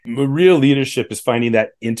Real leadership is finding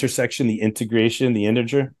that intersection, the integration, the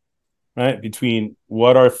integer, right? Between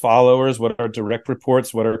what our followers, what our direct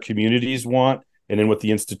reports, what our communities want, and then what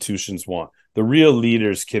the institutions want. The real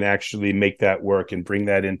leaders can actually make that work and bring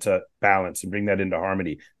that into balance and bring that into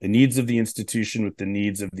harmony. The needs of the institution with the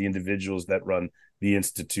needs of the individuals that run the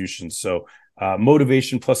institution. So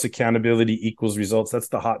motivation plus accountability equals results. That's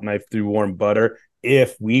the hot knife through warm butter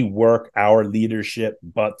if we work our leadership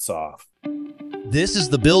butts off. This is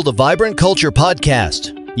the Build a Vibrant Culture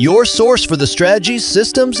podcast, your source for the strategies,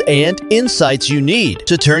 systems, and insights you need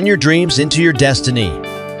to turn your dreams into your destiny.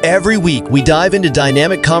 Every week, we dive into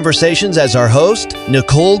dynamic conversations as our host,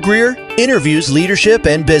 Nicole Greer, interviews leadership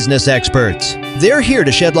and business experts. They're here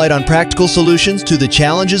to shed light on practical solutions to the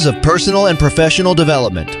challenges of personal and professional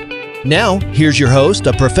development. Now, here's your host,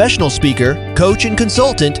 a professional speaker, coach, and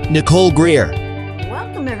consultant, Nicole Greer.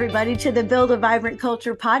 Welcome, everybody, to the Build a Vibrant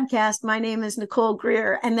Culture podcast. My name is Nicole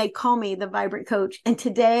Greer, and they call me the Vibrant Coach. And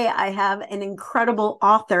today I have an incredible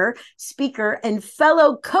author, speaker, and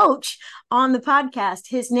fellow coach on the podcast.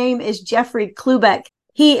 His name is Jeffery Klubeck.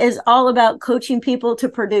 He is all about coaching people to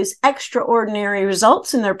produce extraordinary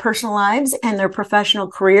results in their personal lives and their professional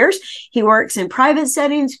careers. He works in private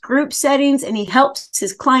settings, group settings, and he helps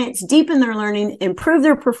his clients deepen their learning, improve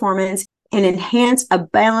their performance, and enhance a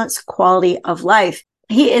balanced quality of life.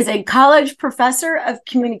 He is a college professor of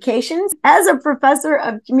communications. As a professor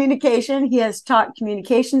of communication, he has taught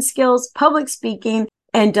communication skills, public speaking,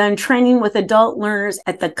 and done training with adult learners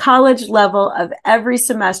at the college level of every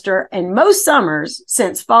semester and most summers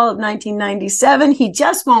since fall of 1997. He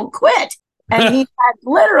just won't quit. And he's had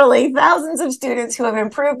literally thousands of students who have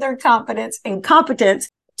improved their confidence and competence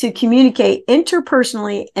to communicate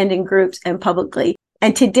interpersonally and in groups and publicly.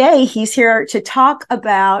 And today he's here to talk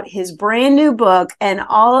about his brand new book, and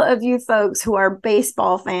all of you folks who are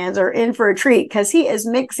baseball fans are in for a treat because he is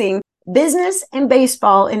mixing business and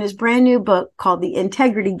baseball in his brand new book called The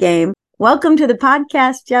Integrity Game. Welcome to the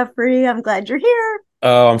podcast, Jeffery. I'm glad you're here.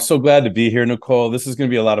 Oh, I'm so glad to be here, Nicole. This is going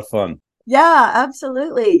to be a lot of fun. Yeah,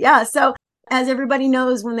 absolutely. Yeah. So as everybody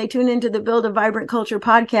knows, when they tune into the Build a Vibrant Culture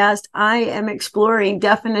podcast, I am exploring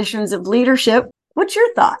definitions of leadership. What's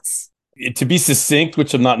your thoughts? To be succinct,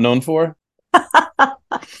 which I'm not known for,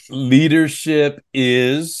 leadership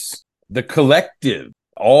is the collective,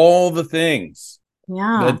 all the things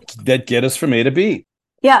that get us from A to B.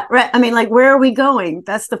 Yeah, right. I mean, like, where are we going?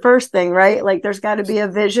 That's the first thing, right? Like, there's got to be a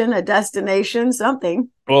vision, a destination, something.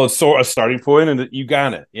 Well, it's a starting point, and you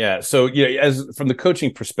got it. Yeah. So, as from the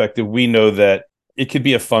coaching perspective, we know that it could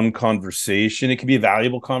be a fun conversation. It could be a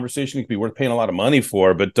valuable conversation. It could be worth paying a lot of money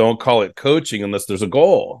for, but don't call it coaching unless there's a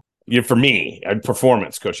goal. For me,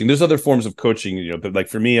 performance coaching. There's other forms of coaching, but like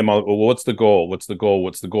for me, I'm all, well, what's the goal? What's the goal?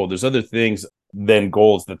 What's the goal? There's other things than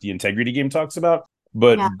goals that the integrity game talks about,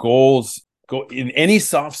 but goals go in any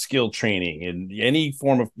soft skill training, in any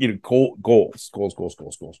form of, goals.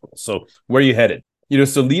 So where are you headed?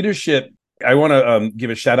 So leadership, I want to give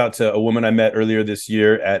a shout out to a woman I met earlier this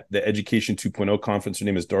year at the Education 2.0 conference. Her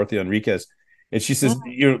name is Dorothy Enriquez. And she says,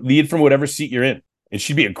 lead from whatever seat you're in. And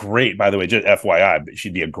she'd be a great, by the way, just FYI, but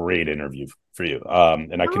she'd be a great interview for you.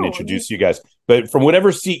 And I can introduce you guys. But from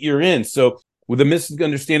whatever seat you're in. So with a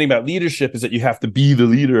misunderstanding about leadership is that you have to be the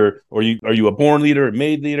leader, or are you a born leader, a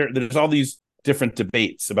made leader? There's all these different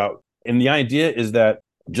debates about. And the idea is that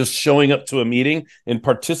just showing up to a meeting and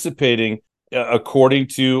participating according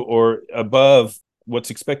to or above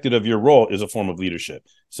what's expected of your role is a form of leadership.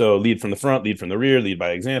 So lead from the front, lead from the rear, lead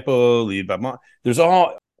by example, lead by there's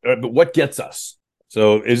all, but what gets us?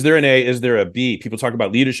 So is there an A, is there a B? People talk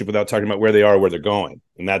about leadership without talking about where they are, where they're going.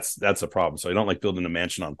 And that's a problem. So I don't like building a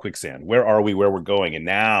mansion on quicksand. Where are we, where we're going? And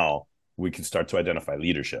now we can start to identify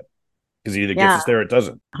leadership, because it either gets us there or it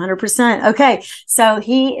doesn't. 100%. Okay. So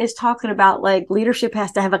he is talking about like leadership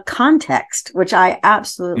has to have a context, which I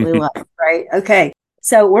absolutely love, right? Okay.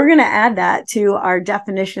 So we're going to add that to our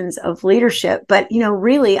definitions of leadership. But,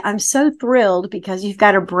 really, I'm so thrilled because you've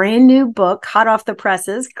got a brand new book hot off the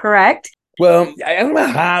presses, correct? Well, I don't know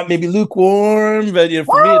how, maybe lukewarm, but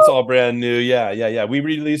for me, it's all brand new. Yeah. We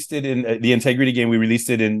released it in the Integrity Game. We released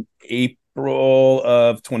it in April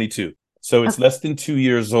of 22. So it's less than 2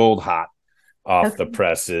 years old, hot off the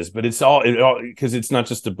presses, but it's all because it's not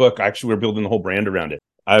just a book. Actually, we're building the whole brand around it.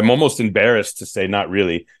 I'm almost embarrassed to say not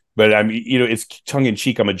really, but I'm, it's tongue in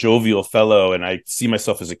cheek. I'm a jovial fellow and I see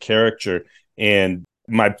myself as a character, and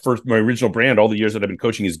my original brand all the years that I've been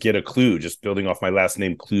coaching is Get a Clue, just building off my last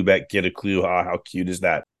name, Klubeck, Get a Clue. How cute is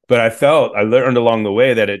that? But I learned along the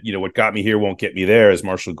way that what got me here won't get me there, as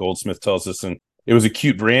Marshall Goldsmith tells us. And it was a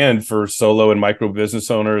cute brand for solo and micro business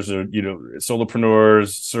owners, or,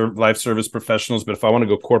 solopreneurs, life service professionals. But if I want to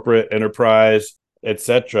go corporate, enterprise,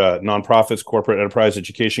 etc., nonprofits, corporate, enterprise,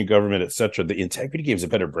 education, government, etc., the integrity game is a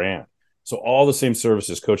better brand. So all the same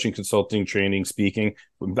services, coaching, consulting, training, speaking,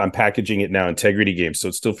 I'm packaging it now, integrity game. So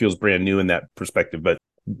it still feels brand new in that perspective, but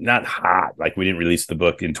not hot. Like, we didn't release the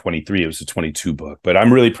book in 23. It was a 22 book, but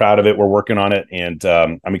I'm really proud of it. We're working on it, and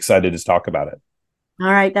I'm excited to talk about it.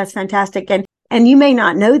 All right. That's fantastic. And you may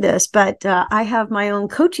not know this, but I have my own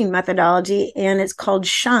coaching methodology, and it's called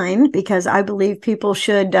Shine, because I believe people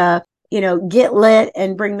should, get lit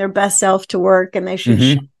and bring their best self to work, and they should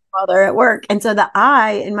shine while they're at work. And so the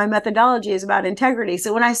I in my methodology is about integrity.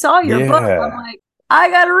 So when I saw your book, I'm like, I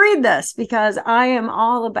got to read this, because I am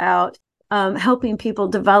all about helping people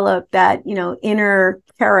develop that, inner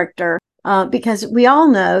character, because we all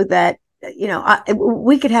know that,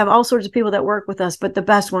 we could have all sorts of people that work with us, but the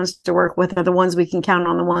best ones to work with are the ones we can count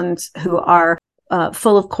on, the ones who are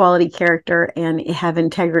full of quality character and have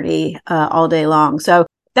integrity all day long. So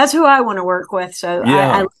that's who I want to work with. So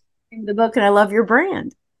I love the book, and I love your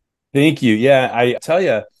brand. Thank you. Yeah, I tell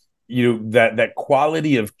you, that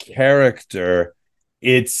quality of character,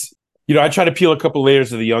 it's, I try to peel a couple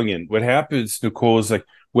layers of the onion. What happens, Nicole, is like,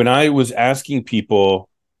 when I was asking people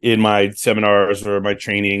in my seminars or my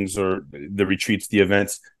trainings or the retreats, the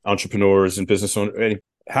events, entrepreneurs and business owners,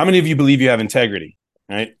 how many of you believe you have integrity?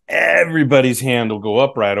 Right? Everybody's hand will go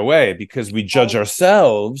up right away, because we judge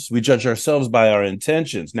ourselves. We judge ourselves by our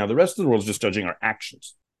intentions. Now, the rest of the world is just judging our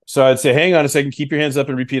actions. So I'd say, hang on a second, keep your hands up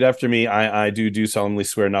and repeat after me. I do solemnly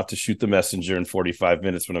swear not to shoot the messenger in 45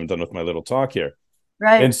 minutes when I'm done with my little talk here.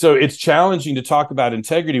 Right. And so it's challenging to talk about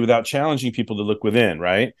integrity without challenging people to look within,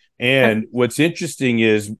 right? And what's interesting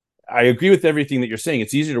is, I agree with everything that you're saying.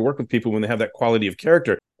 It's easier to work with people when they have that quality of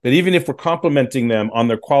character. But even if we're complimenting them on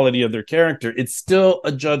their quality of their character, it's still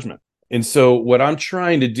a judgment. And so what I'm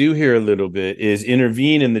trying to do here a little bit is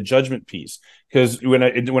intervene in the judgment piece. Because when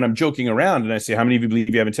I'm joking around and I say, how many of you believe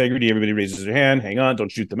you have integrity? Everybody raises their hand. Hang on,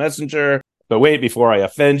 don't shoot the messenger. But wait, before I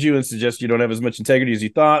offend you and suggest you don't have as much integrity as you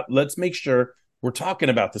thought, let's make sure we're talking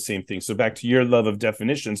about the same thing. So back to your love of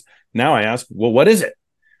definitions. Now I ask, well, what is it?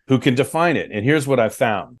 Who can define it? And here's what I've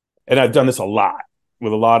found. And I've done this a lot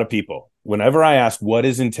with a lot of people. Whenever I ask, what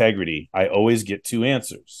is integrity? I always get two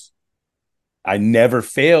answers. I never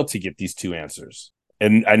fail to get these two answers.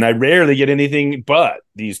 And I rarely get anything but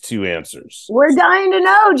these two answers. We're dying to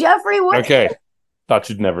know, Jeffrey. Okay. Thought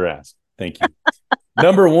you'd never ask. Thank you.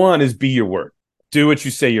 Number one is be your word. Do what you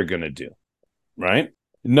say you're going to do. Right?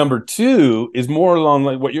 Number two is more along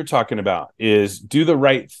like what you're talking about, is do the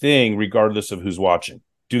right thing regardless of who's watching.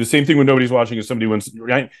 Do the same thing when nobody's watching if somebody wants,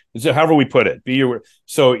 right? So however we put it, be your word.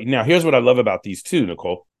 So now here's what I love about these two,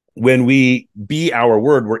 Nicole. When we be our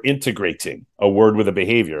word, we're integrating a word with a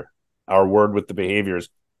behavior. Our word with the behaviors,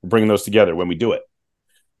 we're bringing those together when we do it.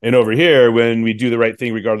 And over here, when we do the right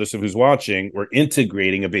thing, regardless of who's watching, we're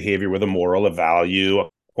integrating a behavior with a moral, a value, a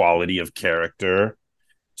quality of character.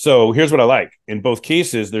 So here's what I like. In both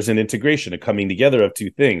cases, there's an integration, a coming together of two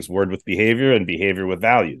things, word with behavior and behavior with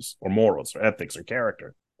values or morals or ethics or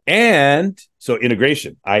character. And so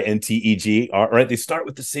integration, I-N-T-E-G-R, right? They start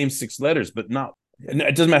with the same six letters, but not,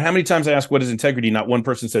 it doesn't matter how many times I ask what is integrity, not one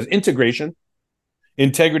person says integration.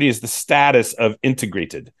 Integrity is the status of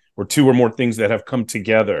integrated, or two or more things that have come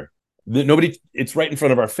together. Nobody, it's right in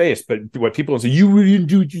front of our face, but what people say, you didn't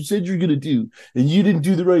do what you said you're going to do, and you didn't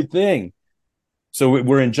do the right thing. So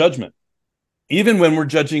we're in judgment. Even when we're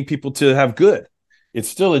judging people to have good, it's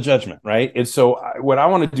still a judgment, right? And so what I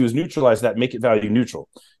want to do is neutralize that, make it value neutral.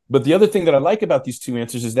 But the other thing that I like about these two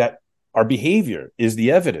answers is that our behavior is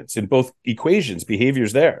the evidence. In both equations, behavior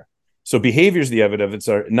is there. So behavior is the evidence,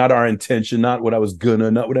 are not our intention, not what I was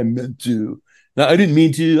gonna, not what I meant to. No, I didn't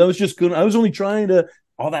mean to. I was only trying to,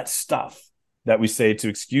 all that stuff that we say to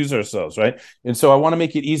excuse ourselves, right? And so I want to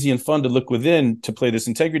make it easy and fun to look within to play this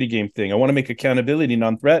integrity game thing. I want to make accountability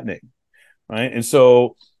non-threatening, right? And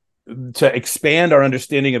so to expand our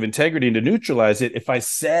understanding of integrity and to neutralize it, if I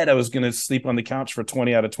said I was going to sleep on the couch for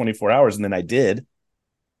 20 out of 24 hours and then I did,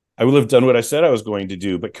 I would have done what I said I was going to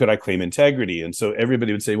do, but could I claim integrity? And so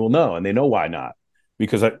everybody would say, well, no. And they know why not.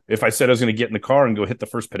 Because if I said I was going to get in the car and go hit the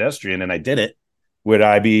first pedestrian and I did it,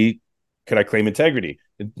 could I claim integrity?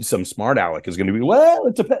 Some smart aleck is going to be, well,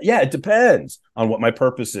 it depends. Yeah, it depends on what my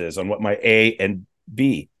purpose is, on what my A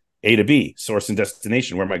to B, source and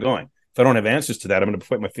destination. Where am I going? If I don't have answers to that, I'm going to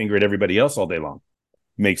point my finger at everybody else all day long.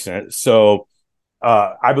 Makes sense. So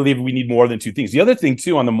I believe we need more than two things. The other thing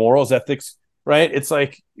too, on the morals, ethics, right? It's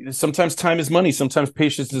like sometimes time is money. Sometimes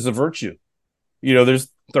patience is a virtue. There's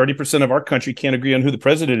 30% of our country can't agree on who the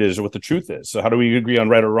president is or what the truth is. So how do we agree on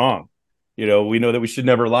right or wrong? We know that we should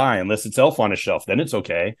never lie unless it's elf on a shelf. Then it's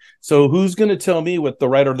okay. So who's going to tell me what the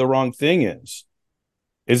right or the wrong thing is?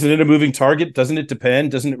 Isn't it a moving target? Doesn't it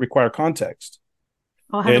depend? Doesn't it require context?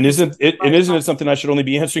 100%. And isn't it something I should only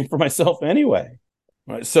be answering for myself anyway?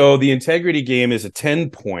 Right. So the integrity game is a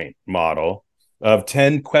 10-point model of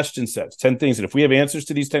 10 question sets, 10 things. And if we have answers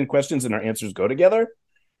to these 10 questions and our answers go together,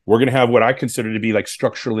 we're going to have what I consider to be like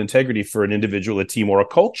structural integrity for an individual, a team, or a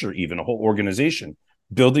culture, even a whole organization.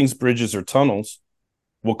 Buildings, bridges, or tunnels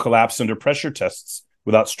will collapse under pressure tests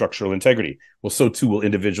without structural integrity. Well, so too will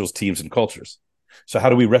individuals, teams, and cultures. So how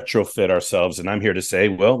do we retrofit ourselves? And I'm here to say,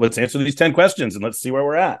 well, let's answer these 10 questions and let's see where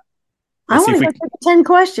we're at. I want to go through 10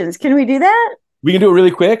 questions. Can we do that? We can do it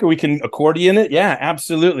really quick, or we can accordion it. Yeah,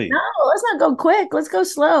 absolutely. No, let's not go quick. Let's go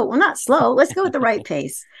slow. Well, not slow. Let's go at the right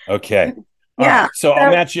pace. Okay. Yeah. Right. So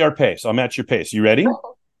I'll match your pace. You ready?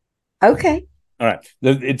 Okay. All right.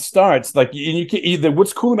 It starts like you can either.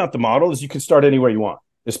 What's cool about the model is you can start anywhere you want,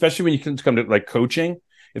 especially when you can come to like coaching.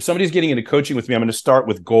 If somebody's getting into coaching with me, I'm going to start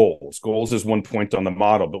with goals. Goals is 1 point on the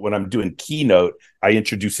model, but when I'm doing keynote, I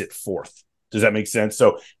introduce it fourth. Does that make sense?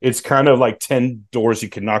 So it's kind of like 10 doors you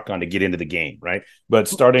can knock on to get into the game, right? But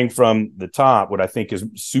starting from the top, what I think is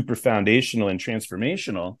super foundational and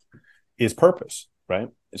transformational is purpose, right?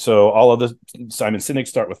 So all of the Simon Sinek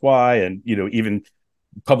start with why, and even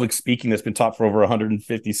public speaking that's been taught for over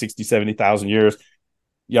 150, 60, 70,000 years.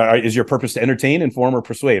 Yeah, is your purpose to entertain, inform, or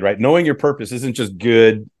persuade, right? Knowing your purpose isn't just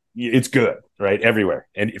good, it's good, right? Everywhere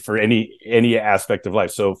and for any aspect of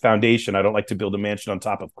life. So foundation, I don't like to build a mansion on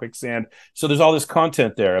top of quicksand. So there's all this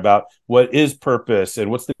content there about what is purpose and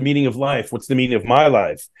what's the meaning of life, what's the meaning of my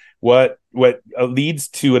life, what leads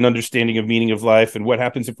to an understanding of meaning of life, and what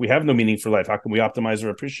happens if we have no meaning for life. How can we optimize or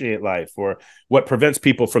appreciate life, or what prevents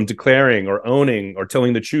people from declaring or owning or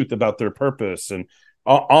telling the truth about their purpose, and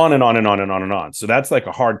on and on and on and on and on. So that's like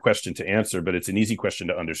a hard question to answer, but it's an easy question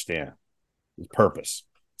to understand. Purpose.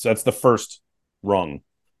 So that's the first rung,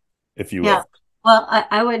 if you will. Yeah. Well,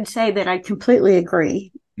 I would say that I completely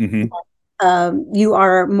agree. Mm-hmm. You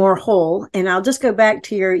are more whole. And I'll just go back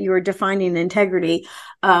to you were defining integrity.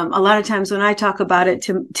 A lot of times when I talk about it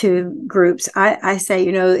to groups, I say,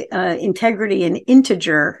 integrity and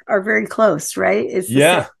integer are very close, right? It's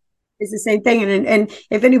the same thing. And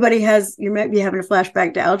if anybody you might be having a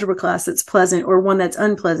flashback to algebra class that's pleasant or one that's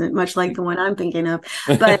unpleasant, much like the one I'm thinking of.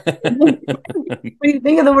 But when you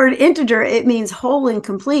think of the word integer, it means whole and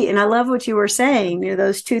complete. And I love what you were saying.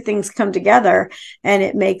 Those two things come together and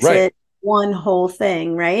it makes it one whole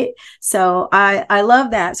thing, right? So I love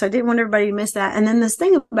that. So I didn't want everybody to miss that. And then this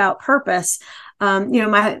thing about purpose,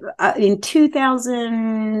 in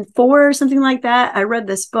 2004 or something like that, I read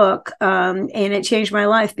this book and it changed my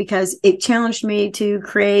life because it challenged me to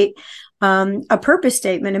create a purpose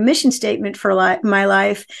statement, a mission statement for my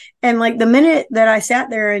life. And like the minute that I sat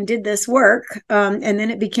there and did this work, and then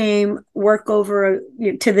it became work over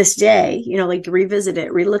to this day, like to revisit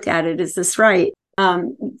it, relook at it. Is this right?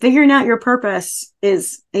 Figuring out your purpose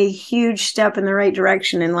is a huge step in the right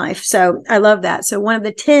direction in life. So I love that. So one of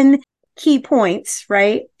the 10 key points,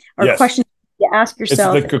 right? Or questions you ask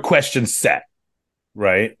yourself. It's like a question set,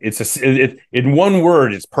 right? In one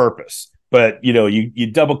word, it's purpose. But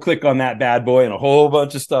you double click on that bad boy and a whole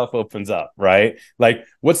bunch of stuff opens up, right? Like,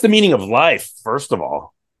 what's the meaning of life, first of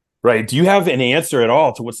all, right? Do you have an answer at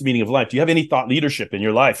all to what's the meaning of life? Do you have any thought leadership in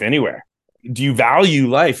your life anywhere? Do you value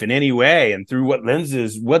life in any way, and through what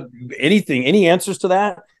lenses? Any answers to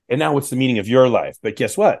that? And now what's the meaning of your life? But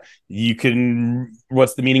guess what?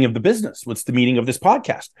 What's the meaning of the business? What's the meaning of this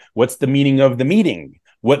podcast? What's the meaning of the meeting?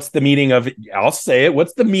 What's the meaning of, I'll say it,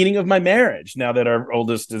 what's the meaning of my marriage now that our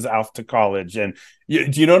oldest is off to college? And do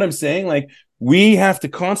you know what I'm saying? Like, we have to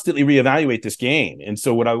constantly reevaluate this game. And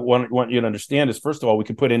so what I want you to understand is, first of all, we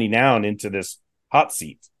can put any noun into this hot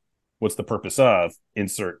seat. What's the purpose of?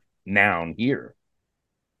 Insert noun here,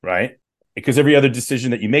 right? Because every other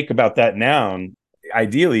decision that you make about that noun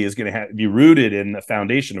ideally is going to be rooted in the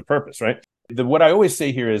foundation of purpose, right? What I always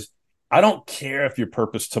say here is, I don't care if your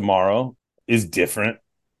purpose tomorrow is different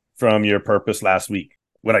from your purpose last week.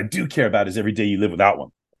 What I do care about is every day you live without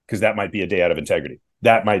one, because that might be a day out of integrity.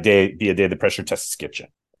 That might be a day the pressure tests get you.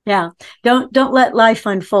 Yeah. Don't let life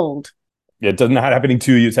unfold. Yeah, it doesn't not happening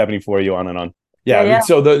to you, it's happening for you, on and on. Yeah.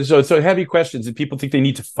 So heavy questions, and people think they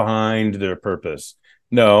need to find their purpose.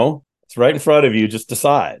 No, it's right in front of you. Just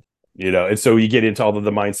decide. And so you get into all of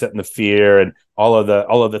the mindset and the fear and all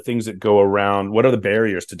of the things that go around. What are the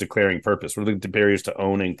barriers to declaring purpose? What are the barriers to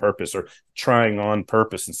owning purpose, or trying on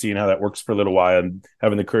purpose and seeing how that works for a little while and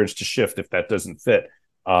having the courage to shift if that doesn't fit?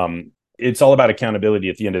 it's all about accountability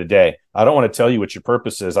at the end of the day. I don't want to tell you what your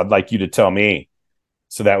purpose is. I'd like you to tell me,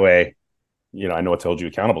 so that way, I know what to hold you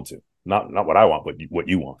accountable to, not what I want, what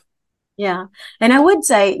you want. Yeah. And I would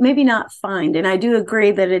say maybe not find, and I do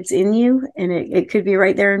agree that it's in you and it could be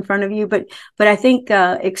right there in front of you, but I think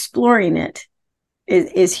exploring it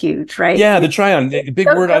is huge, right? Yeah, the try on, big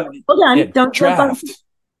word. Hold on. Yeah, don't draft.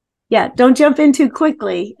 Don't jump in too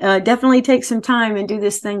quickly. Definitely take some time and do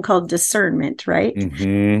this thing called discernment, right?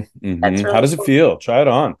 Mm-hmm, mm-hmm. That's really How does it feel? Try it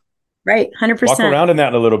on. Right. 100%. Walk around in that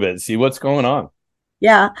in a little bit. See what's going on.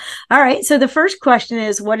 Yeah. All right. So the first question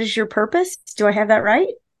is, what is your purpose? Do I have that right?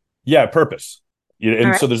 Yeah, purpose.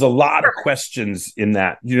 And right. so there's a lot of questions in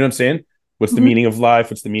that. You know what I'm saying? What's the meaning of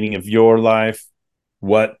life? What's the meaning of your life?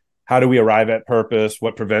 How do we arrive at purpose?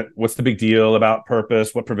 What's the big deal about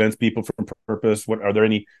purpose? What prevents people from purpose? Are there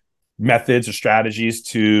any methods or strategies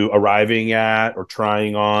to arriving at or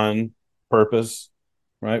trying on purpose?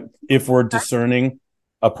 Right? If we're discerning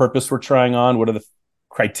a purpose we're trying on, what are the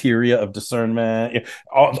criteria of discernment?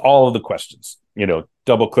 All of the questions,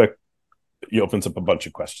 double click, it opens up a bunch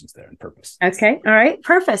of questions there in purpose. Okay. All right.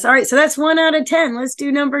 Perfect. All right. So that's 1 out of 10. Let's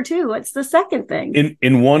do number 2. What's the second thing?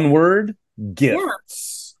 In one word,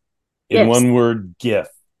 gifts. In one word,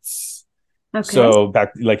 gifts. Okay. So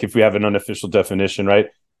back, like if we have an unofficial definition, right?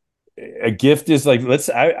 A gift is like,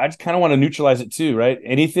 I just kind of want to neutralize it too, right?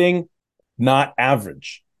 Anything not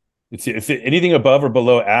average. Anything above or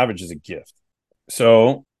below average is a gift.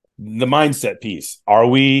 So the mindset piece, are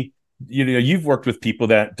we, you've worked with people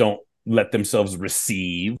that don't let themselves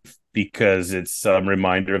receive because it's some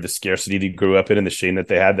reminder of the scarcity they grew up in and the shame that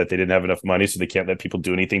they had, that they didn't have enough money, so they can't let people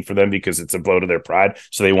do anything for them because it's a blow to their pride,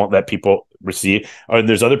 so they won't let people receive. Or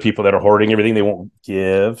there's other people that are hoarding everything, they won't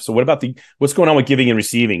give. So what about what's going on with giving and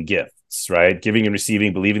receiving gifts, right? Giving and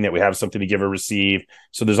receiving, believing that we have something to give or receive.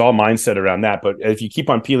 So there's all mindset around that. But if you keep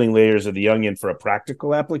on peeling layers of the onion for a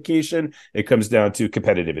practical application, it comes down to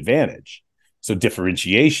competitive advantage. So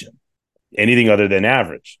differentiation, anything other than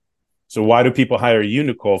average. So why do people hire you,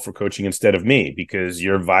 Nicole, for coaching instead of me? Because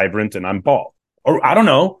you're vibrant and I'm bald. Or I don't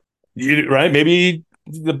know, right? Maybe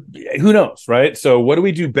who knows, right? So what do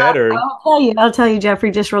we do better? I'll tell you,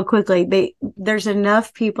 Jeffrey, just real quickly. There's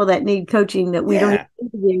enough people that need coaching that we don't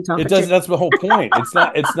need to It does. That's the whole point. It's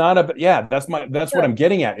not that's what I'm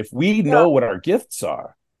getting at. If we know what our gifts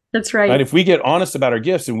are, that's right. If we get honest about our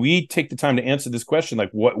gifts and we take the time to answer this question,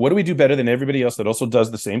 like what do we do better than everybody else that also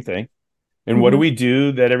does the same thing? And what do we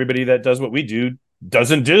do that everybody that does what we do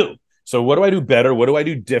doesn't do? So what do I do better? What do I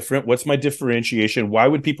do different? What's my differentiation? Why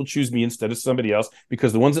would people choose me instead of somebody else?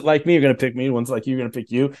 Because the ones that like me are going to pick me. The ones like you are going to pick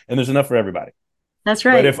you. And there's enough for everybody. That's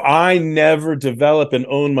right. But if I never develop and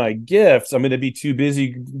own my gifts, I'm going to be too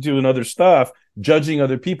busy doing other stuff, judging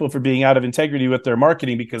other people for being out of integrity with their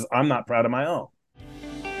marketing because I'm not proud of my own.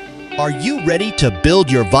 Are you ready to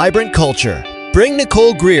build your vibrant culture? Bring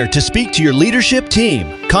Nicole Greer to speak to your leadership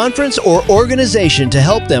team, conference, or organization to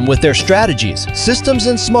help them with their strategies, systems,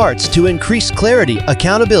 and smarts to increase clarity,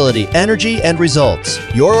 accountability, energy, and results.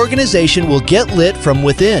 Your organization will get lit from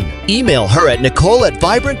within. Email her at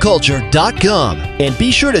nicole@vibrantculture.com and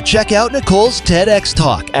be sure to check out Nicole's TEDx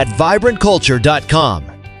talk at vibrantculture.com.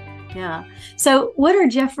 Yeah. So what are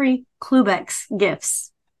Jeffery Klubeck's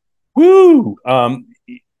gifts? Woo!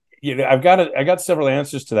 I got several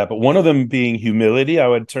answers to that, but one of them being humility. I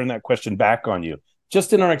would turn that question back on you.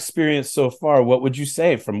 Just in our experience so far, what would you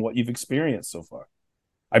say from what you've experienced so far?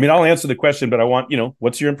 I mean, I'll answer the question, but I want,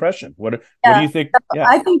 what's your impression? What do you think? Yeah.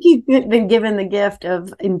 I think you've been given the gift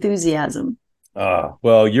of enthusiasm.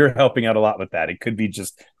 Well, you're helping out a lot with that. It could be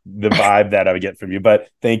just the vibe that I would get from you, but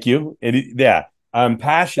thank you. I'm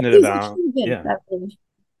passionate about,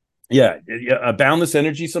 a boundless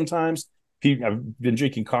energy sometimes. I've been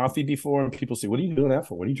drinking coffee before, and people say, "What are you doing that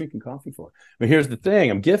for? What are you drinking coffee for?" But here's the thing: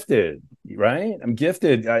 I'm gifted, right? I'm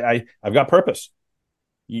gifted. I've got purpose.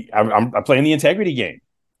 I'm playing the integrity game.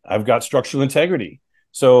 I've got structural integrity.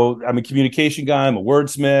 So I'm a communication guy. I'm a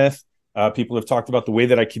wordsmith. People have talked about the way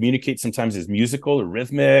that I communicate sometimes is musical or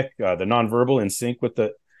rhythmic, the nonverbal in sync with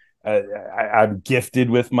the. I'm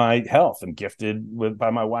gifted with my health. I'm gifted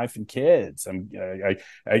by my wife and kids.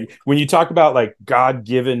 When you talk about like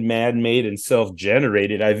God-given, man-made, and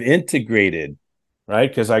self-generated, I've integrated, right?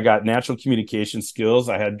 Because I got natural communication skills.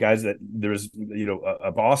 I had guys that there was,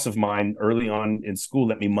 a boss of mine early on in school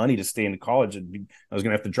lent me money to stay in college. I was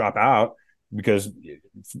going to have to drop out because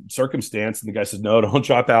circumstance. And the guy says, "No, don't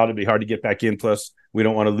drop out. It'd be hard to get back in. Plus, we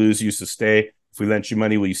don't want to lose you, so stay. If we lent you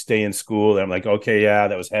money, will you stay in school?" And I'm like, okay, yeah,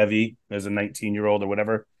 that was heavy as a 19-year-old or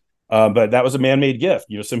whatever. But that was a man-made gift.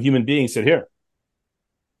 Some human being said, here.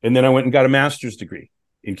 And then I went and got a master's degree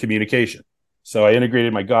in communication. So I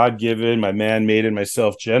integrated my God-given, my man-made, and my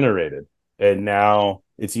self-generated. And now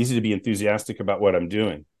it's easy to be enthusiastic about what I'm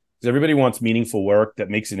doing. Because everybody wants meaningful work that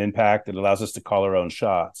makes an impact, that allows us to call our own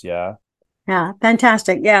shots. Yeah. Yeah,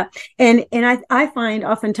 fantastic. Yeah. And I find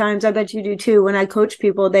oftentimes, I bet you do too, when I coach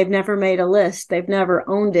people, they've never made a list, they've never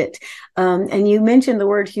owned it. And you mentioned the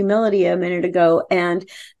word humility a minute ago, and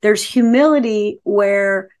there's humility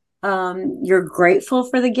where you're grateful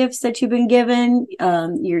for the gifts that you've been given.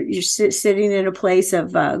 You're sitting in a place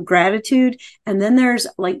of gratitude. And then there's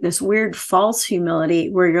like this weird false humility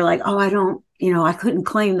where you're like, oh, I couldn't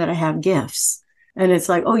claim that I have gifts. And it's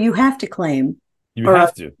like, oh, you have to claim. You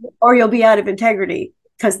have to. Or you'll be out of integrity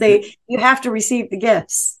because you have to receive the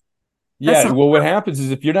gifts. Yeah. Well, what happens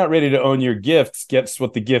is if you're not ready to own your gifts, guess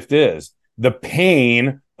what the gift is? The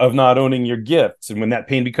pain of not owning your gifts. And when that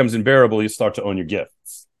pain becomes unbearable, you start to own your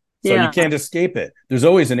gifts. So you can't escape it. There's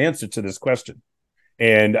always an answer to this question.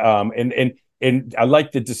 And I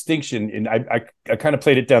like the distinction. And I kind of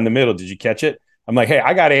played it down the middle. Did you catch it? I'm like, hey,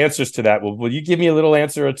 I got answers to that. Well, will you give me a little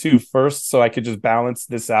answer or two first so I could just balance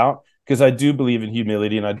this out? Because I do believe in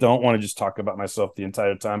humility and I don't want to just talk about myself the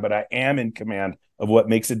entire time, but I am in command of what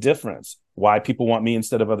makes a difference, why people want me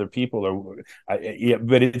instead of other people.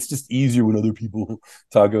 But it's just easier when other people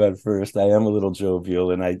talk about it first. I am a little jovial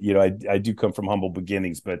and I do come from humble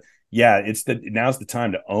beginnings, but yeah, now's the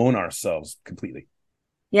time to own ourselves completely.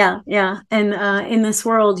 Yeah, yeah. And in this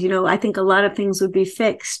world, I think a lot of things would be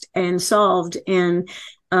fixed and solved and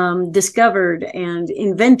discovered and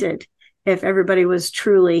invented if everybody was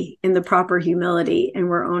truly in the proper humility and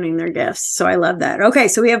were owning their gifts. So I love that. Okay,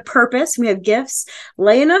 so we have purpose, we have gifts.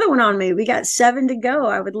 Lay another one on me. We got 7 to go.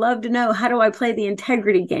 I would love to know, how do I play the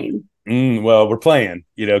integrity game? Well, we're playing,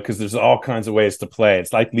 because there's all kinds of ways to play.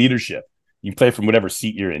 It's like leadership. You play from whatever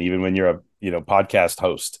seat you're in, even when you're a podcast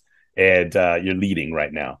host and you're leading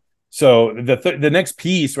right now. So the next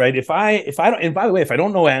piece, right? If I don't, and by the way, if I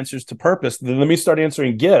don't know answers to purpose, then let me start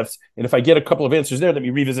answering gifts. And if I get a couple of answers there, let me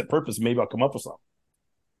revisit purpose. Maybe I'll come up with something.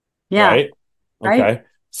 Yeah. Right. Okay.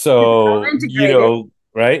 So,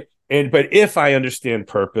 right. But if I understand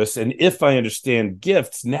purpose and if I understand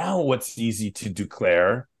gifts, now what's easy to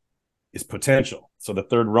declare is potential. So the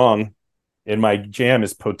third rung in my jam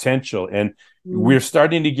is potential. And we're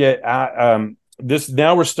starting to get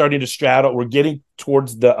now we're starting to straddle. We're getting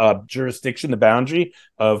towards the jurisdiction, the boundary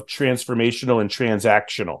of transformational and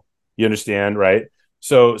transactional. You understand, right?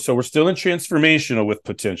 So we're still in transformational with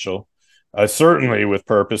potential, certainly with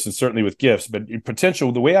purpose and certainly with gifts. But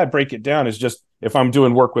potential, the way I break it down is just if I'm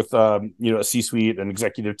doing work with a C-suite, an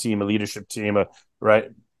executive team, a leadership team, right,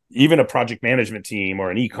 even a project management team or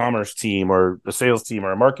an e-commerce team or a sales team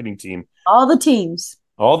or a marketing team. All the teams.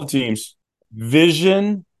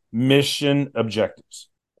 Vision, mission, objectives.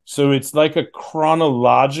 So it's like a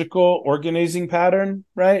chronological organizing pattern,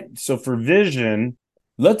 right? So for vision,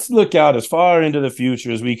 let's look out as far into the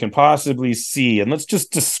future as we can possibly see, and let's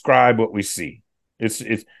just describe what we see. It's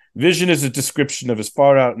vision is a description of as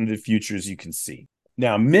far out in the future as you can see.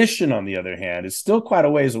 Now, mission, on the other hand, is still quite a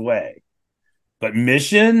ways away, but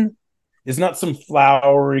mission is not some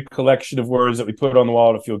flowery collection of words that we put on the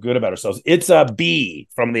wall to feel good about ourselves. It's a B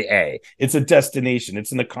from the A. It's a destination.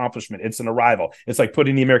 It's an accomplishment. It's an arrival. It's like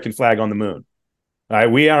putting the American flag on the moon. All right,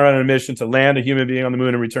 we are on a mission to land a human being on the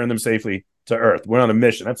moon and return them safely to Earth. We're on a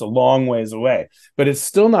mission. That's a long ways away, but it's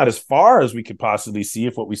still not as far as we could possibly see.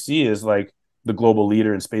 If what we see is like the global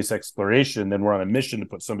leader in space exploration, then we're on a mission to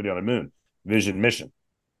put somebody on the moon. Vision, mission.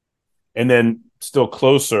 And then still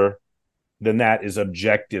closer than that is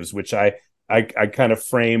objectives, which I kind of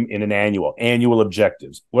frame in an annual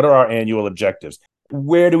objectives. What are our annual objectives?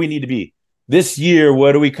 Where do we need to be this year?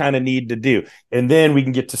 What do we kind of need to do? And then we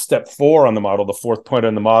can get to step 4 on the model. The 4th point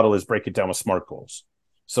on the model is break it down with SMART goals.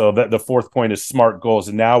 So that the 4th point is SMART goals.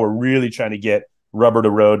 And now we're really trying to get rubber to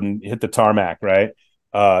road and hit the tarmac, right?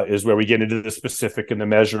 Is where we get into the specific and the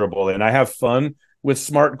measurable. And I have fun with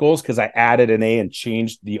SMART goals because I added an A and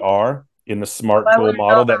changed the R in the SMART goal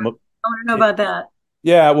model. I want to know about that.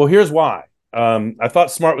 Yeah, well, here's why. I thought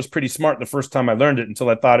SMART was pretty smart the first time I learned it until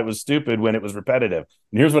I thought it was stupid when it was repetitive.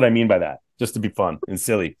 And here's what I mean by that, just to be fun and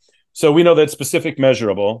silly. So we know that specific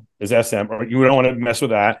measurable is SM, or you don't want to mess with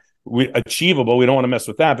that. Achievable, we don't want to mess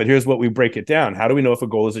with that. But here's what we break it down. How do we know if a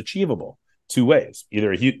goal is achievable? 2 ways.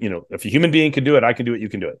 Either, if a human being can do it, I can do it, you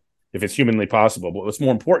can do it. If it's humanly possible. But what's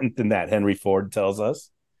more important than that, Henry Ford tells us,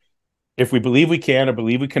 if we believe we can or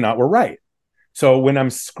believe we cannot, we're right. So when I'm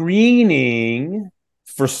screening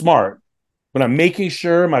for SMART, when I'm making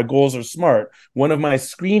sure my goals are SMART, one of my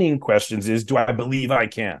screening questions is, do I believe I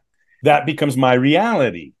can? That becomes my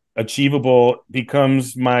reality. Achievable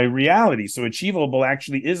becomes my reality. So achievable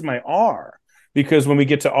actually is my R. because when we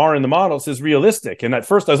get to R in the model, it says realistic. And at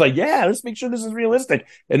first I was like, yeah, let's make sure this is realistic.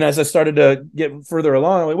 And as I started to get further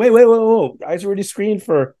along, I'm like, wait, I already screened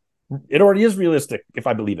for, it already is realistic if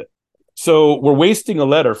I believe it. So we're wasting a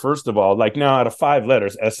letter, first of all. Like now out of 5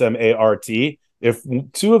 letters, SMART, if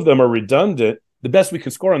 2 of them are redundant, the best we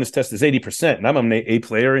could score on this test is 80%. And I'm an A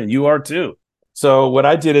player and you are too. So what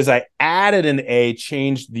I did is I added an A,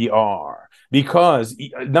 changed the R, because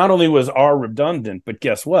not only was R redundant, but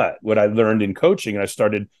guess what? What I learned in coaching, and I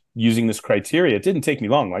started using this criteria, it didn't take me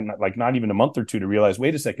long, like not even a month or 2 to realize,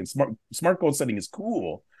 wait a second, smart goal setting is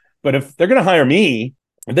cool. But if they're going to hire me,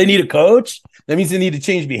 if they need a coach, that means they need to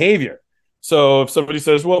change behavior. So if somebody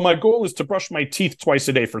says, well, my goal is to brush my teeth twice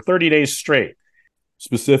a day for 30 days straight.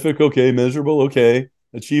 Specific, okay. Measurable, okay.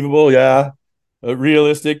 Achievable, yeah.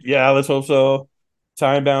 Realistic, yeah, let's hope so.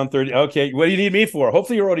 Time bound 30. Okay, what do you need me for?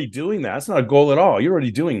 Hopefully you're already doing that. That's not a goal at all. You're already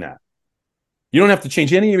doing that. You don't have to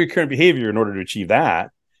change any of your current behavior in order to achieve that.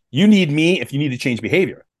 You need me if you need to change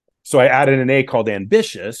behavior. So I added an A called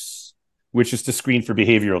ambitious, which is to screen for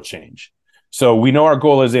behavioral change. So we know our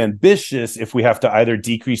goal is ambitious if we have to either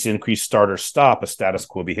decrease, increase, start, or stop a status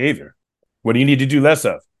quo behavior. What do you need to do less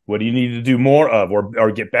of? What do you need to do more of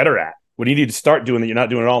or get better at? What do you need to start doing that you're not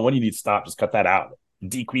doing at all? What do you need to stop? Just cut that out.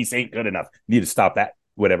 Decrease ain't good enough. You need to stop that,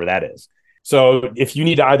 whatever that is. So if you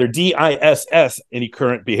need to either DISS any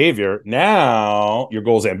current behavior, now your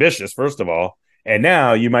goal is ambitious, first of all, and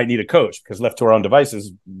now you might need a coach, because left to our own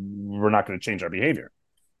devices, we're not going to change our behavior.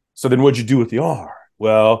 So then what'd you do with the R?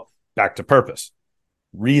 Well, back to purpose.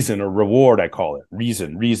 Reason or reward, I call it.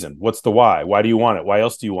 Reason. What's the why? Why do you want it? Why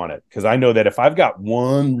else do you want it? Because I know that if I've got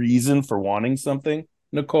one reason for wanting something,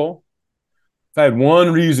 Nicole, if I had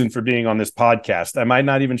one reason for being on this podcast, I might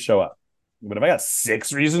not even show up. But if I got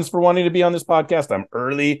 6 reasons for wanting to be on this podcast, I'm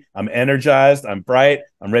early, I'm energized, I'm bright,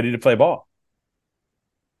 I'm ready to play ball.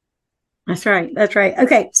 That's right.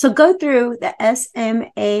 Okay, so go through the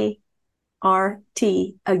SMART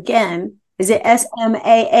again. Is it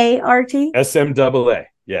SMAART? SMAA.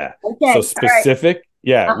 Yeah. Okay. So specific. Right.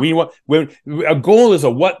 Yeah. We want, when a goal is a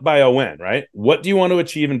what by a when, right? What do you want to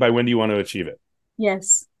achieve and by when do you want to achieve it?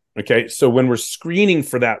 Yes. Okay. So when we're screening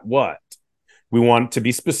for that what, we want to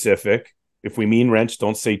be specific. If we mean wrench,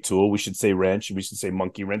 don't say tool. We should say wrench. We should say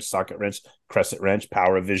monkey wrench, socket wrench, crescent wrench,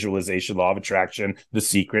 power of visualization, law of attraction, the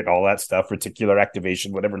secret, all that stuff, reticular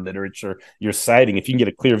activation, whatever literature you're citing. If you can get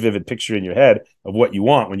a clear, vivid picture in your head of what you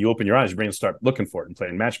want, when you open your eyes, your brain will start looking for it and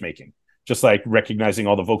playing matchmaking. Just like recognizing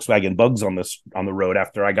all the Volkswagen bugs on the road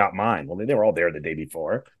after I got mine. Well, they were all there the day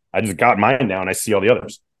before. I just got mine now and I see all the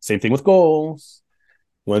others. Same thing with goals.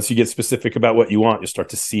 Once you get specific about what you want, you'll start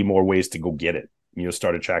to see more ways to go get it. You'll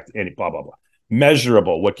start attracting any blah, blah, blah.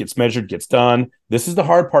 Measurable. What gets measured gets done. This is the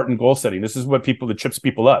hard part in goal setting. This is what that trips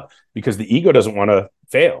people up, because the ego doesn't want to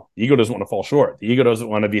fail. The ego doesn't want to fall short. The ego doesn't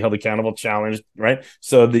want to be held accountable, challenged, right?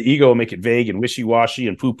 So the ego will make it vague and wishy-washy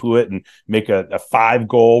and poo-poo it and make a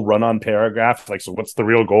 5-goal run-on paragraph. Like, so what's the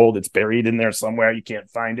real goal that's buried in there somewhere? You can't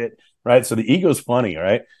find it, right? So the ego's funny,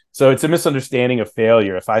 right? So it's a misunderstanding of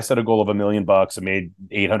failure. If I set a goal of $1 million, I made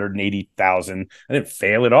 880,000. I didn't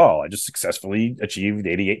fail at all. I just successfully achieved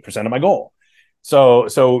 88% of my goal. So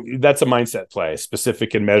that's a mindset play,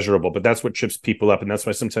 specific and measurable. But that's what trips people up, and that's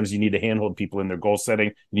why sometimes you need to handhold people in their goal setting.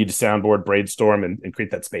 You need to soundboard, brainstorm, and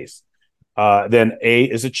create that space. Then A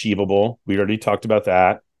is achievable. We already talked about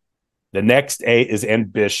that. The next A is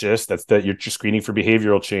ambitious. That's that you're just screening for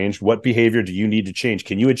behavioral change. What behavior do you need to change?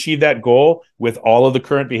 Can you achieve that goal with all of the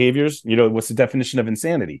current behaviors? You know, what's the definition of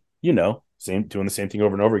insanity? You know, doing the same thing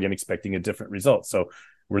over and over again, expecting a different result. So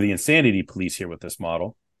we're the insanity police here with this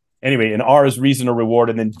model. Anyway, and R is reason or reward.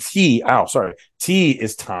 And then T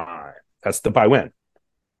is time. That's the by when.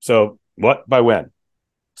 So what by when?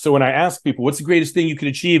 So when I ask people, what's the greatest thing you could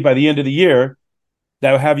achieve by the end of the year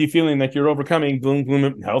that will have you feeling like you're overcoming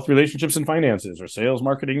health, relationships, and finances, or sales,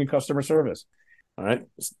 marketing, and customer service? All right.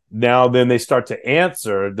 Now, then they start to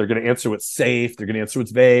answer. They're going to answer what's safe. They're going to answer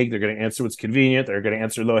what's vague. They're going to answer what's convenient. They're going to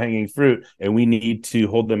answer low-hanging fruit. And we need to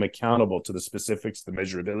hold them accountable to the specifics, the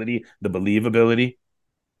measurability, the believability,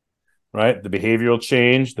 right? The behavioral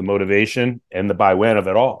change, the motivation, and the by when of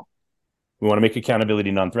it all. We want to make accountability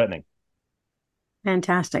non-threatening.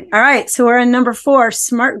 Fantastic. All right. So we're on number 4,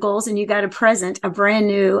 SMART goals, and you got to present a brand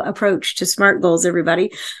new approach to SMART goals,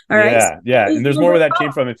 everybody. All right. Yeah. And there's more where that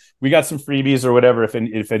came from. We got some freebies or whatever. If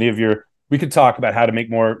any of we could talk about how to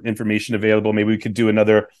make more information available. Maybe we could do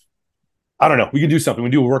another, I don't know. We could do something.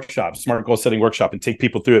 We do a workshop, SMART goal setting workshop, and take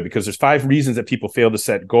people through it, because there's 5 reasons that people fail to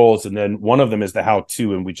set goals. And then one of them is the how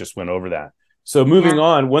to, and we just went over that. So moving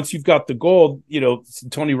on, once you've got the goal,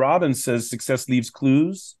 Tony Robbins says success leaves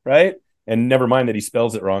clues, right? And never mind that he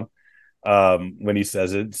spells it wrong. when he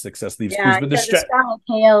says it. Success leaves clues, Yeah, but he doesn't spell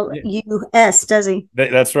K-L-U-S, does he?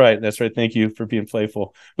 That's right. That's right. Thank you for being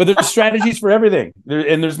playful. But there's strategies for everything,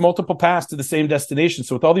 and there's multiple paths to the same destination.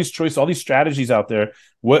 So with all these choices, all these strategies out there,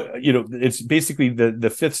 it's basically the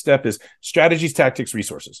fifth step is strategies, tactics,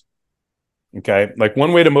 resources. Okay, like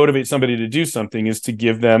one way to motivate somebody to do something is to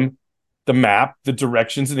give them the map, the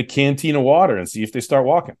directions, and a canteen of water, and see if they start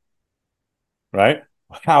walking. Right.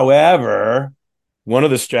 However, one of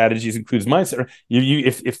the strategies includes mindset.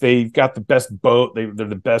 If they've got the best boat, they're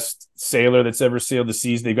the best sailor that's ever sailed the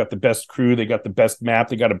seas. They've got the best crew. They got the best map.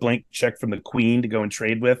 They got a blank check from the queen to go and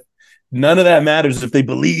trade with. None of that matters if they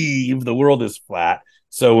believe the world is flat.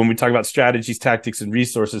 So when we talk about strategies, tactics, and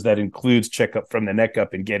resources, that includes check up from the neck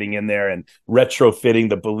up and getting in there and retrofitting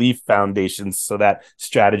the belief foundations so that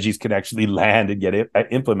strategies can actually land and get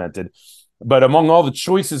implemented. But among all the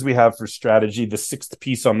choices we have for strategy, the sixth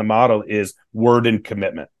piece on the model is word and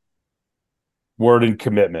commitment. Word and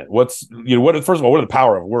commitment. First of all, what are the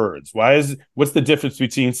power of words? What's the difference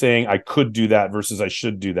between saying I could do that versus I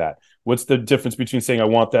should do that? What's the difference between saying I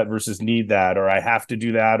want that versus need that, or I have to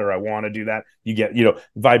do that, or I want to do that? You get,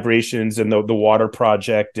 vibrations and the water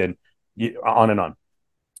project and on and on.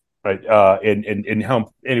 Right. And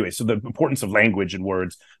how, anyway, so the importance of language and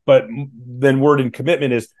words, but then word and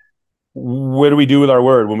commitment is, what do we do with our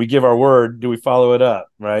word? When we give our word, do we follow it up?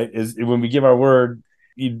 Right? Is when we give our word,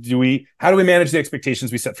 how do we manage the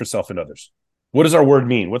expectations we set for self and others? What does our word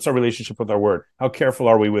mean? What's our relationship with our word? How careful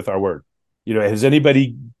are we with our word? Has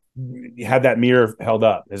anybody had that mirror held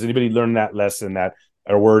up? Has anybody learned that lesson that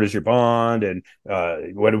our word is your bond? And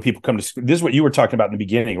when do people come to this is what you were talking about in the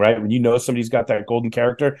beginning, right? When somebody's got that golden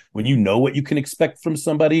character, when you know what you can expect from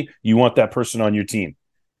somebody, you want that person on your team.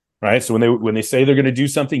 Right. So when they say they're going to do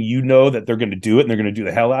something, that they're going to do it and they're going to do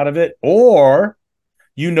the hell out of it. Or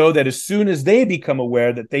that as soon as they become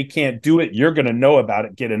aware that they can't do it, you're going to know about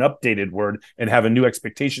it, get an updated word, and have a new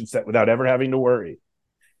expectation set without ever having to worry.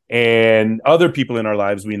 And other people in our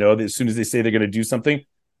lives, we know that as soon as they say they're going to do something,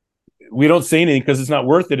 we don't say anything because it's not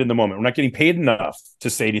worth it in the moment. We're not getting paid enough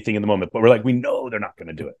to say anything in the moment, but we know they're not going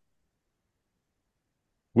to do it.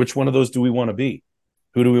 Which one of those do we want to be?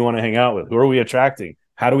 Who do we want to hang out with? Who are we attracting?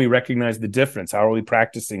 How do we recognize the difference? How are we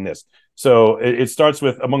practicing this? So it starts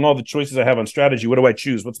with, among all the choices I have on strategy, what do I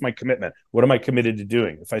choose? What's my commitment? What am I committed to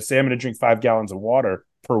doing? If I say I'm going to drink 5 gallons of water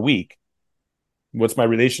per week, what's my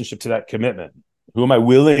relationship to that commitment? Who am I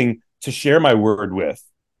willing to share my word with?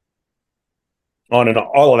 On and on,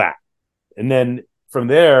 all of that. And then from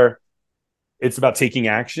there, it's about taking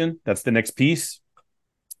action. That's the next piece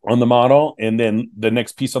on the model. And then the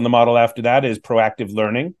next piece on the model after that is proactive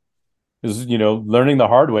learning. Because, learning the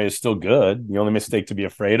hard way is still good. The only mistake to be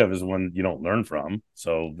afraid of is one you don't learn from.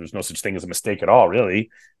 So there's no such thing as a mistake at all,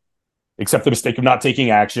 really, except the mistake of not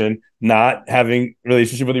taking action, not having a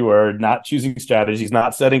relationship with your word, not choosing strategies,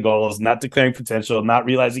 not setting goals, not declaring potential, not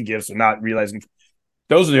realizing gifts, or not realizing.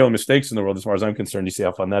 Those are the only mistakes in the world, as far as I'm concerned. You see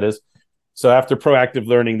how fun that is? So after proactive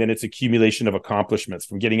learning, then it's accumulation of accomplishments,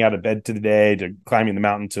 from getting out of bed today to climbing the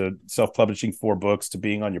mountain to self-publishing 4 books to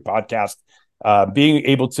being on your podcast. Being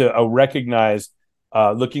able to recognize,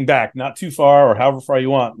 looking back, not too far or however far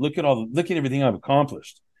you want, look at everything I've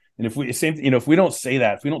accomplished. And if we don't say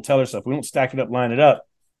that, if we don't tell ourselves, we don't stack it up, line it up,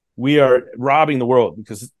 we are robbing the world,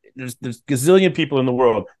 because there's gazillion people in the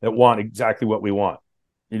world that want exactly what we want.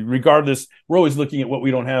 And regardless, we're always looking at what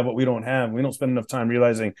we don't have. We don't spend enough time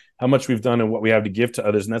realizing how much we've done and what we have to give to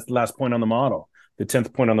others. And that's the last point on the model. The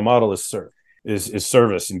 10th point on the model is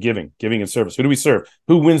service and giving and service. Who do we serve?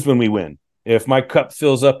 Who wins when we win? If my cup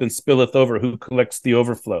fills up and spilleth over, who collects the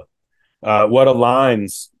overflow? What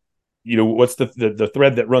aligns? What's the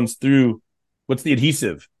thread that runs through? What's the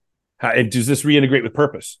adhesive? And does this reintegrate with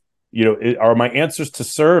purpose? Are my answers to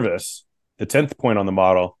service, the 10th point on the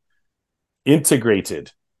model,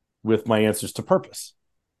 integrated with my answers to purpose,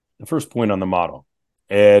 the first point on the model?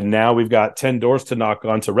 And now we've got 10 doors to knock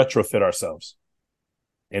on to retrofit ourselves.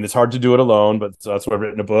 And it's hard to do it alone, but so that's why I've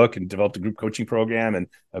written a book and developed a group coaching program, and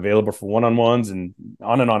available for one-on-ones and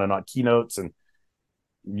on and on keynotes. And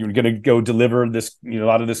you're going to go deliver this, a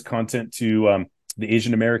lot of this content to the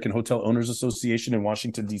Asian American Hotel Owners Association in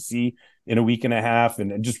Washington, D.C. in a week and a half.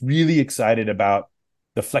 And I'm just really excited about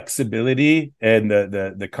the flexibility and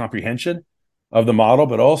the comprehension of the model,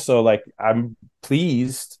 but also, like, I'm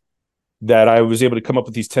pleased that I was able to come up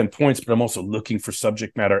with these 10 points, but I'm also looking for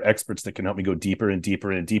subject matter experts that can help me go deeper and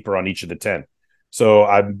deeper and deeper on each of the 10. So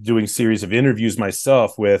I'm doing a series of interviews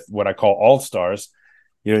myself with what I call all-stars,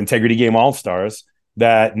 integrity game all-stars,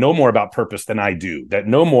 that know more about purpose than I do, that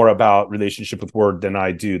know more about relationship with word than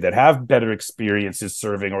I do, that have better experiences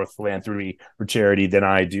serving or philanthropy or charity than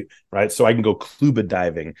I do, right? So I can go Klubeck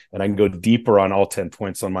diving and I can go deeper on all 10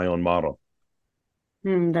 points on my own model.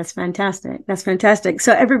 That's fantastic. That's fantastic.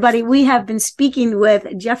 So everybody, we have been speaking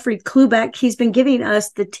with Jeffery Klubeck. He's been giving us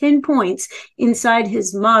the 10 points inside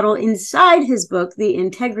his model, inside his book, The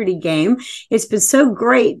Integrity Game. It's been so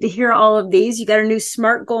great to hear all of these. You got a new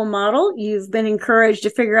SMART goal model. You've been encouraged to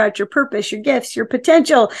figure out your purpose, your gifts, your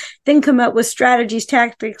potential, then come up with strategies,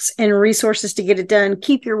 tactics, and resources to get it done.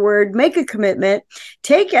 Keep your word, make a commitment,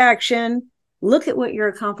 take action, look at what you're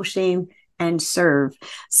accomplishing, and serve.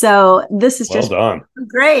 So this is just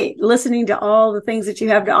great listening to all the things that you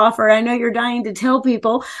have to offer. I know you're dying to tell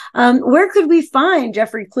people, where could we find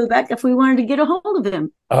Jeffery Klubeck if we wanted to get a hold of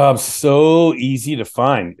him? So easy to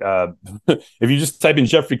find. If you just type in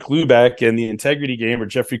Jeffery Klubeck and The Integrity Game or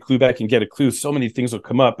Jeffery Klubeck and get a clue, so many things will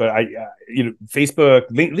come up. But Facebook,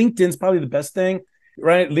 LinkedIn's probably the best thing,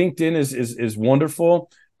 right? LinkedIn is wonderful.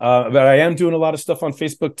 But I am doing a lot of stuff on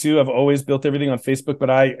Facebook too. I've always built everything on Facebook, but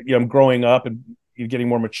I'm growing up and getting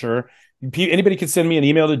more mature. Anybody can send me an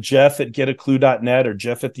email to jeff@getaclue.net or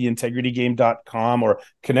jeff@theintegritygame.com or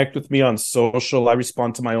connect with me on social. I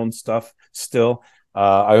respond to my own stuff still.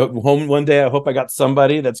 I hope one day, I hope I got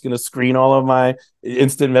somebody that's going to screen all of my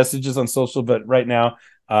instant messages on social. But right now,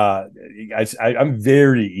 I'm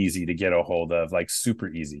very easy to get a hold of, like super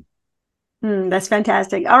easy. That's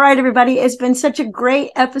fantastic. All right, everybody. It's been such a great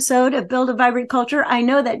episode of Build a Vibrant Culture. I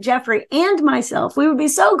know that Jeffery and myself, we would be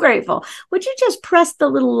so grateful. Would you just press the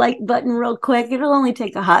little like button real quick? It'll only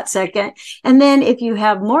take a hot second. And then if you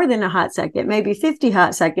have more than a hot second, maybe 50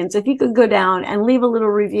 hot seconds, if you could go down and leave a little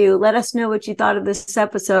review, let us know what you thought of this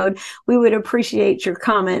episode. We would appreciate your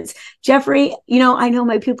comments. Jeffery, I know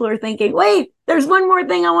my people are thinking, wait, there's one more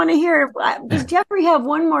thing I want to hear. Does Jeffery have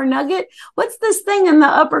one more nugget? What's this thing in the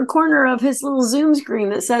upper corner of his little Zoom screen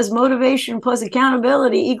that says motivation plus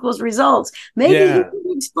accountability equals results? Maybe you can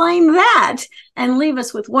explain that and leave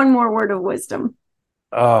us with one more word of wisdom.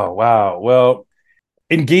 Oh, wow. Well,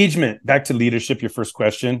 engagement, back to leadership, your first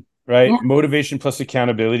question, right? Yeah. Motivation plus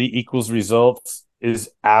accountability equals results is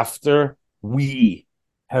after we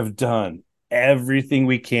have done everything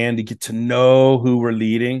we can to get to know who we're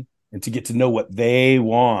leading and to get to know what they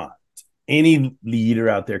want. Any leader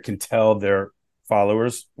out there can tell their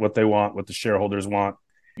followers what they want, what the shareholders want.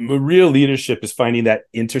 Real leadership is finding that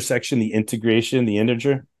intersection, the integration, the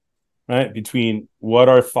integer, right? Between what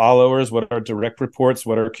our followers, what our direct reports,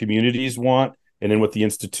 what our communities want, and then what the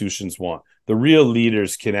institutions want. The real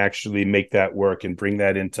leaders can actually make that work and bring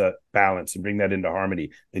that into balance and bring that into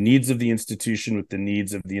harmony. The needs of the institution with the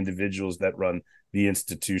needs of the individuals that run the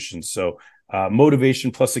institution. So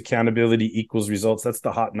motivation plus accountability equals results. That's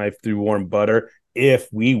the hot knife through warm butter. If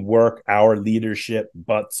we work our leadership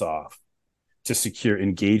butts off to secure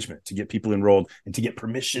engagement, to get people enrolled, and to get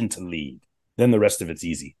permission to lead, then the rest of it's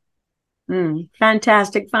easy.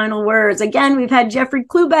 Fantastic final words. Again, we've had Jeffery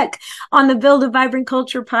Klubeck on the Build a Vibrant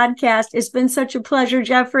Culture podcast. It's been such a pleasure,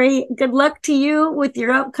 Jeffery. Good luck to you with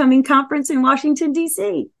your upcoming conference in Washington,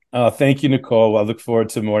 D.C. Thank you, Nicole. I look forward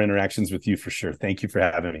to more interactions with you for sure. Thank you for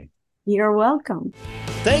having me. You're welcome.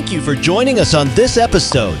 Thank you for joining us on this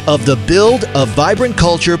episode of the Build a Vibrant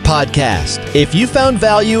Culture podcast. If you found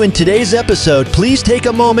value in today's episode, please take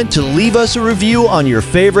a moment to leave us a review on your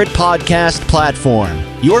favorite podcast platform.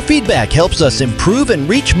 Your feedback helps us improve and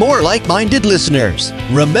reach more like-minded listeners.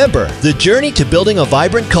 Remember, the journey to building a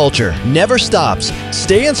vibrant culture never stops.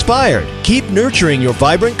 Stay inspired, keep nurturing your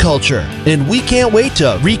vibrant culture, and we can't wait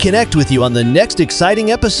to reconnect with you on the next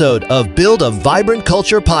exciting episode of Build a Vibrant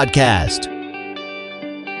Culture podcast.